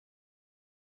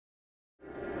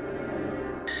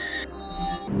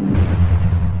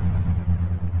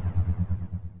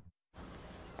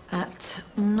At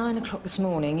 9 o'clock this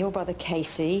morning, your brother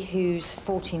Casey, who's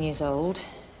 14 years old,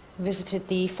 visited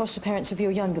the foster parents of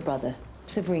your younger brother,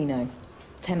 Severino,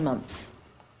 10 months,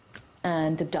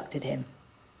 and abducted him.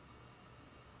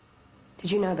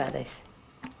 Did you know about this?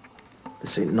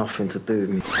 This ain't nothing to do with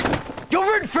me.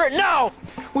 You're in for it now!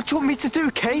 What do you want me to do,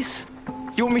 Case?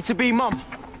 You want me to be Mum?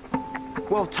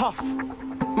 Well, tough.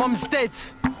 Mum's dead.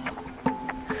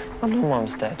 I know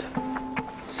Mum's dead.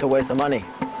 So where's the money?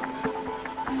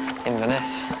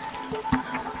 Inverness.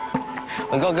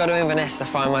 We gotta go to Inverness to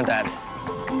find my dad.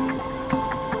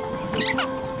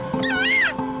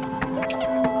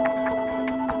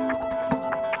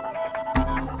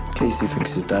 Casey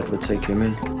thinks his dad would take him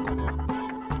in.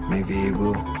 Maybe he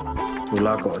will. All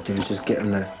I gotta do is just get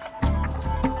him there.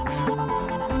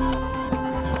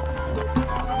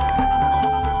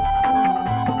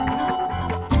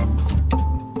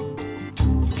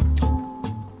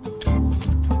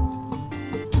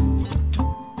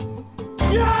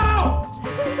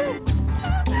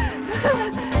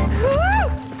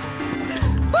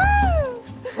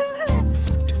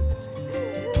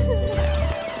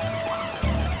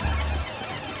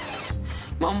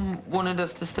 Mum wanted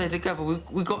us to stay together.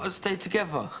 We got to stay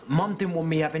together. Mum didn't want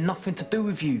me having nothing to do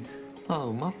with you.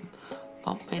 No, Mum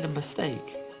made a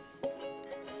mistake.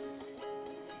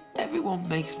 Everyone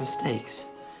makes mistakes.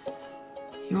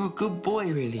 You're a good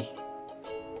boy, really.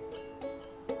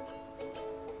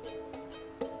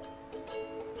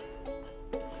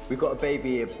 We got a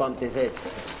baby here, bumped his head.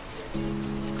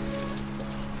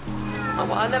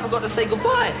 Oh, I never got to say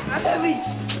goodbye. Sevi!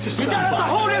 You don't have to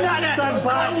hold him like that! Stand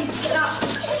back!